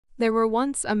There were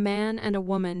once a man and a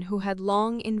woman who had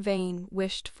long in vain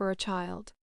wished for a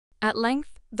child. At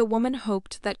length, the woman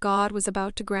hoped that God was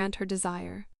about to grant her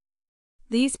desire.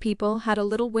 These people had a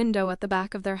little window at the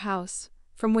back of their house,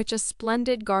 from which a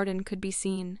splendid garden could be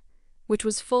seen, which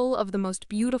was full of the most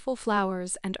beautiful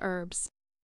flowers and herbs.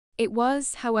 It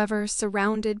was, however,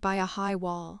 surrounded by a high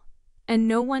wall, and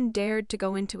no one dared to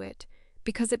go into it,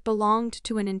 because it belonged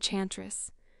to an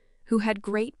enchantress, who had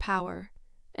great power,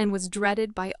 and was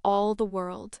dreaded by all the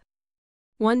world.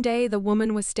 One day the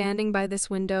woman was standing by this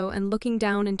window and looking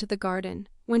down into the garden,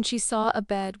 when she saw a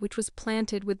bed which was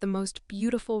planted with the most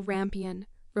beautiful rampion,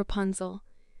 Rapunzel,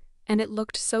 and it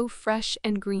looked so fresh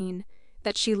and green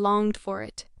that she longed for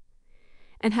it,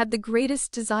 and had the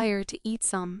greatest desire to eat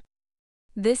some.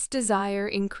 This desire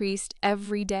increased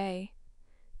every day,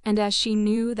 and as she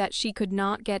knew that she could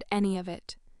not get any of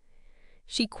it,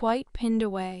 she quite pined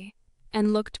away,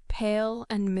 and looked pale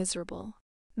and miserable.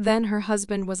 Then her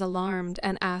husband was alarmed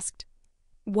and asked,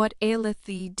 "What aileth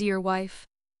thee, dear wife?"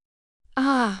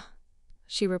 "Ah,"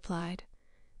 she replied,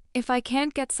 "if I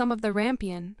can't get some of the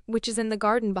rampion, which is in the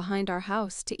garden behind our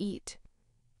house, to eat,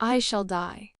 I shall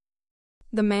die."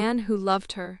 The man who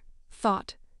loved her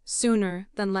thought, "Sooner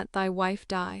than let thy wife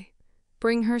die,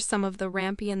 bring her some of the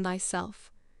rampion thyself,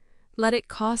 let it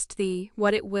cost thee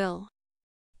what it will."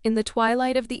 In the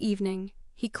twilight of the evening,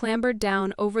 he clambered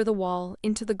down over the wall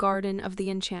into the garden of the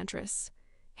enchantress,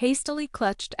 hastily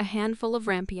clutched a handful of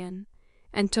rampion,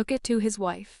 and took it to his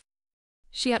wife.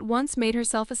 She at once made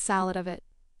herself a salad of it,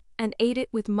 and ate it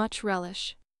with much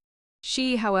relish.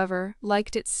 She, however,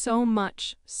 liked it so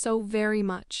much, so very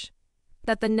much,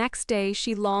 that the next day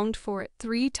she longed for it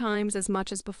 3 times as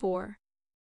much as before.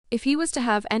 If he was to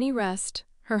have any rest,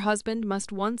 her husband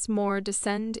must once more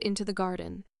descend into the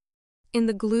garden. In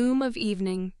the gloom of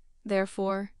evening,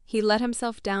 therefore, he let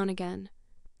himself down again.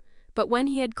 But when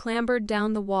he had clambered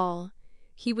down the wall,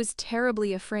 he was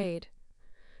terribly afraid,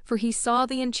 for he saw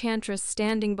the enchantress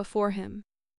standing before him.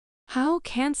 "How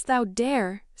canst thou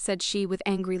dare," said she with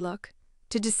angry look,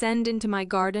 "to descend into my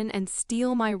garden and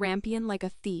steal my rampion like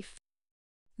a thief?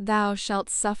 Thou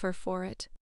shalt suffer for it."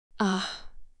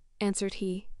 "Ah," answered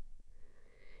he,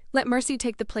 "let mercy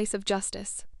take the place of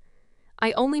justice.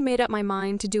 I only made up my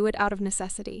mind to do it out of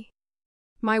necessity.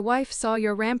 My wife saw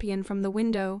your rampion from the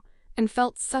window, and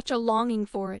felt such a longing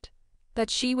for it, that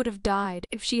she would have died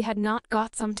if she had not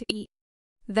got some to eat."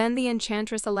 Then the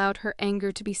enchantress allowed her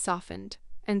anger to be softened,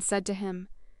 and said to him,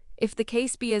 "If the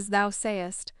case be as thou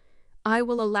sayest, I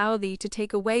will allow thee to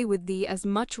take away with thee as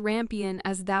much rampion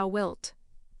as thou wilt.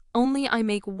 Only I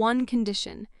make one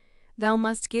condition: thou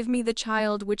must give me the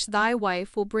child which thy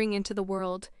wife will bring into the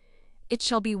world. It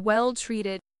shall be well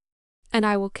treated, and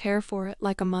I will care for it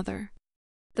like a mother."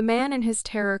 The man in his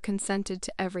terror consented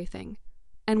to everything,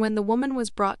 and when the woman was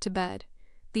brought to bed,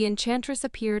 the enchantress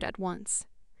appeared at once,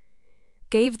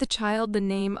 gave the child the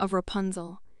name of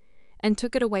Rapunzel, and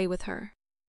took it away with her.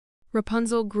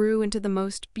 Rapunzel grew into the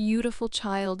most beautiful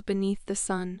child beneath the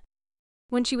sun.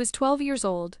 When she was 12 years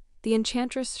old, the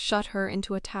enchantress shut her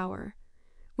into a tower,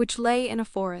 which lay in a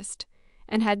forest,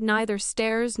 and had neither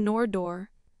stairs nor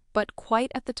door, but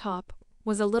quite at the top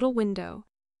was a little window.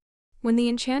 When the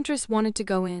enchantress wanted to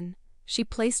go in, she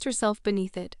placed herself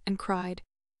beneath it and cried,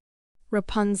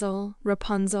 "Rapunzel,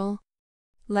 Rapunzel,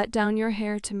 let down your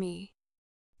hair to me."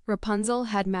 Rapunzel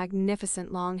had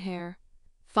magnificent long hair,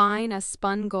 fine as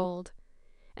spun gold,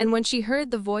 and when she heard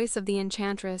the voice of the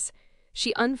enchantress,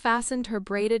 she unfastened her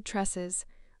braided tresses,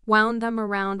 wound them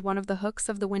around one of the hooks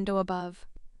of the window above,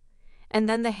 and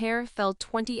then the hair fell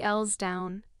 20 ells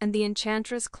down, and the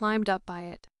enchantress climbed up by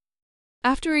it.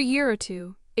 After a year or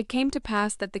two, it came to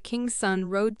pass that the king's son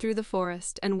rode through the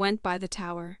forest and went by the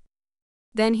tower.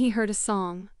 Then he heard a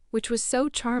song, which was so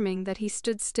charming that he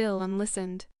stood still and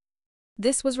listened.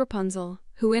 This was Rapunzel,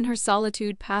 who in her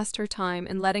solitude passed her time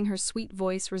in letting her sweet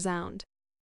voice resound.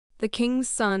 The king's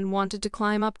son wanted to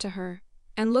climb up to her,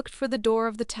 and looked for the door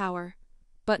of the tower,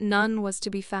 but none was to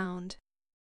be found.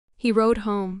 He rode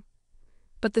home,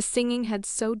 but the singing had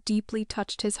so deeply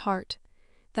touched his heart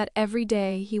that every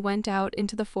day he went out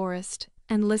into the forest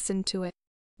and listened to it.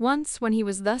 Once, when he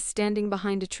was thus standing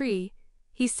behind a tree,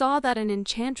 he saw that an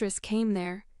enchantress came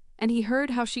there, and he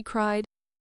heard how she cried,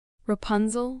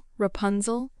 "Rapunzel,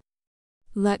 Rapunzel,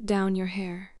 let down your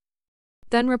hair."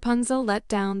 Then Rapunzel let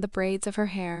down the braids of her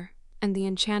hair, and the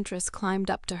enchantress climbed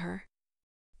up to her.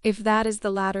 "If that is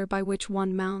the ladder by which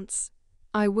one mounts,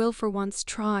 I will for once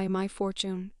try my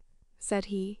fortune," said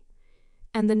he,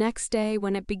 and the next day,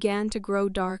 when it began to grow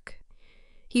dark,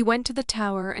 he went to the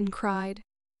tower and cried,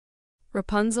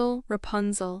 "Rapunzel,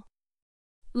 Rapunzel,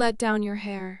 let down your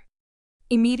hair."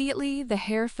 Immediately the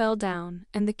hair fell down,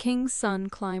 and the king's son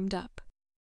climbed up.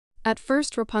 At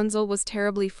first Rapunzel was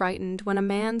terribly frightened when a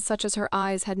man such as her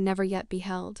eyes had never yet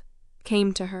beheld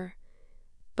came to her.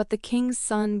 But the king's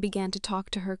son began to talk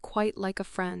to her quite like a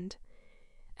friend,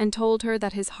 and told her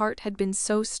that his heart had been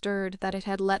so stirred that it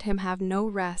had let him have no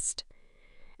rest,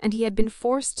 and he had been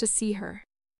forced to see her.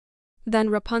 Then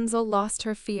Rapunzel lost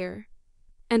her fear,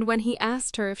 and when he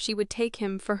asked her if she would take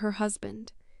him for her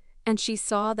husband, and she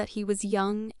saw that he was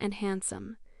young and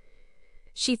handsome,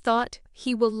 she thought,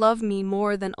 "He will love me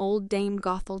more than old Dame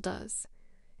Gothel does."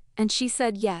 And she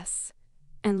said yes,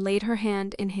 and laid her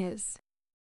hand in his.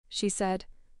 She said,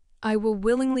 "I will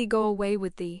willingly go away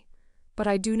with thee, but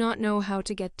I do not know how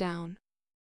to get down.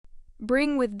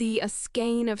 Bring with thee a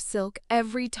skein of silk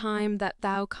every time that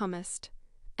thou comest,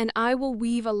 and I will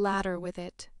weave a ladder with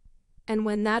it, and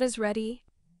when that is ready,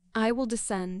 I will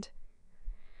descend,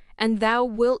 and thou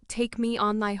wilt take me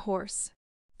on thy horse."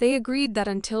 They agreed that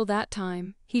until that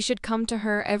time he should come to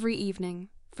her every evening,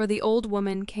 for the old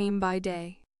woman came by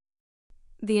day.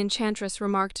 The enchantress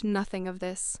remarked nothing of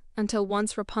this, until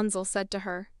once Rapunzel said to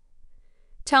her,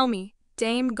 "Tell me,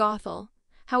 Dame Gothel,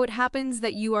 how it happens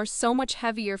that you are so much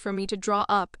heavier for me to draw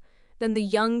up than the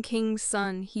young king's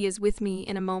son. He is with me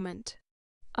in a moment."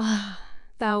 "Ah,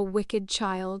 thou wicked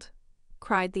child,"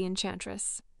 cried the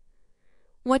enchantress,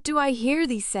 "what do I hear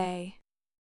thee say?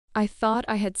 I thought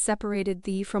I had separated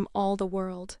thee from all the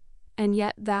world, and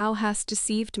yet thou hast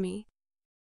deceived me."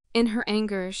 In her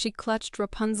anger she clutched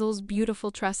Rapunzel's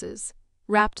beautiful tresses,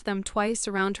 wrapped them twice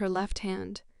around her left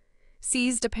hand,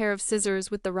 seized a pair of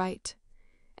scissors with the right,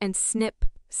 and snip,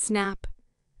 snap,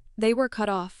 they were cut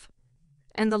off,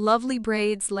 and the lovely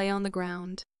braids lay on the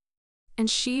ground. And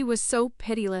she was so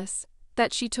pitiless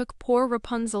that she took poor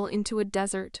Rapunzel into a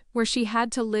desert where she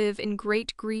had to live in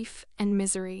great grief and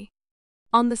misery.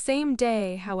 On the same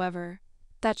day, however,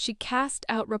 that she cast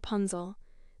out Rapunzel,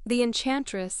 the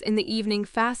enchantress in the evening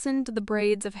fastened the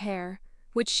braids of hair,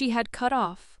 which she had cut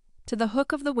off, to the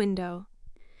hook of the window,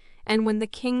 and when the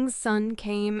king's son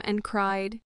came and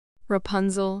cried,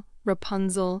 "Rapunzel,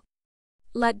 Rapunzel,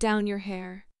 let down your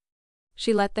hair,"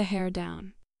 she let the hair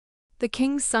down. The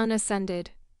king's son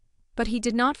ascended, but he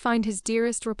did not find his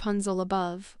dearest Rapunzel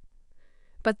above,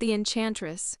 but the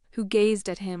enchantress, who gazed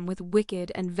at him with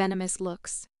wicked and venomous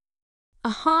looks.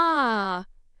 "Aha!"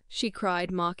 she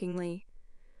cried mockingly.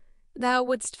 "Thou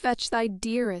wouldst fetch thy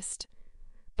dearest,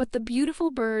 but the beautiful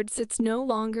bird sits no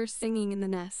longer singing in the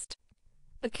nest.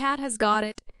 The cat has got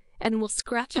it, and will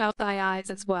scratch out thy eyes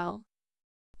as well.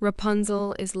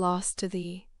 Rapunzel is lost to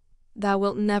thee. Thou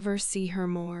wilt never see her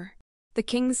more." The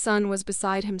king's son was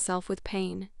beside himself with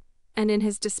pain, and in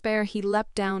his despair he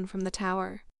leapt down from the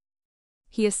tower.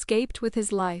 He escaped with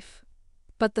his life,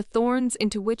 but the thorns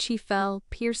into which he fell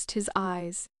pierced his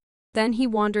eyes. Then he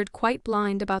wandered quite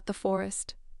blind about the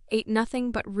forest, ate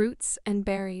nothing but roots and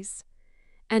berries,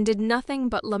 and did nothing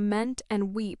but lament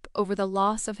and weep over the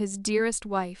loss of his dearest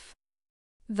wife.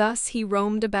 Thus he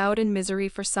roamed about in misery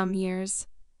for some years,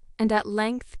 and at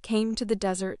length came to the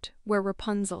desert where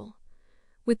Rapunzel,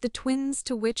 with the twins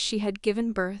to which she had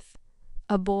given birth,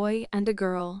 a boy and a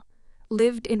girl,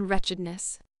 lived in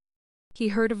wretchedness. He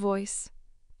heard a voice,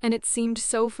 and it seemed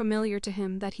so familiar to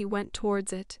him that he went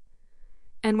towards it,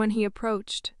 and when he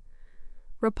approached,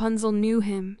 Rapunzel knew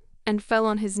him and fell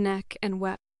on his neck and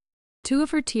wept. Two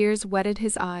of her tears wetted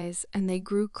his eyes, and they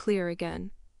grew clear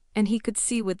again, and he could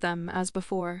see with them as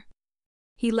before.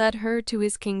 He led her to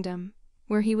his kingdom,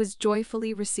 where he was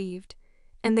joyfully received,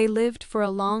 and they lived for a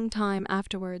long time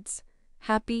afterwards,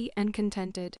 happy and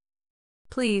contented.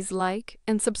 Please like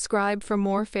and subscribe for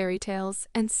more fairy tales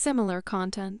and similar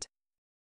content.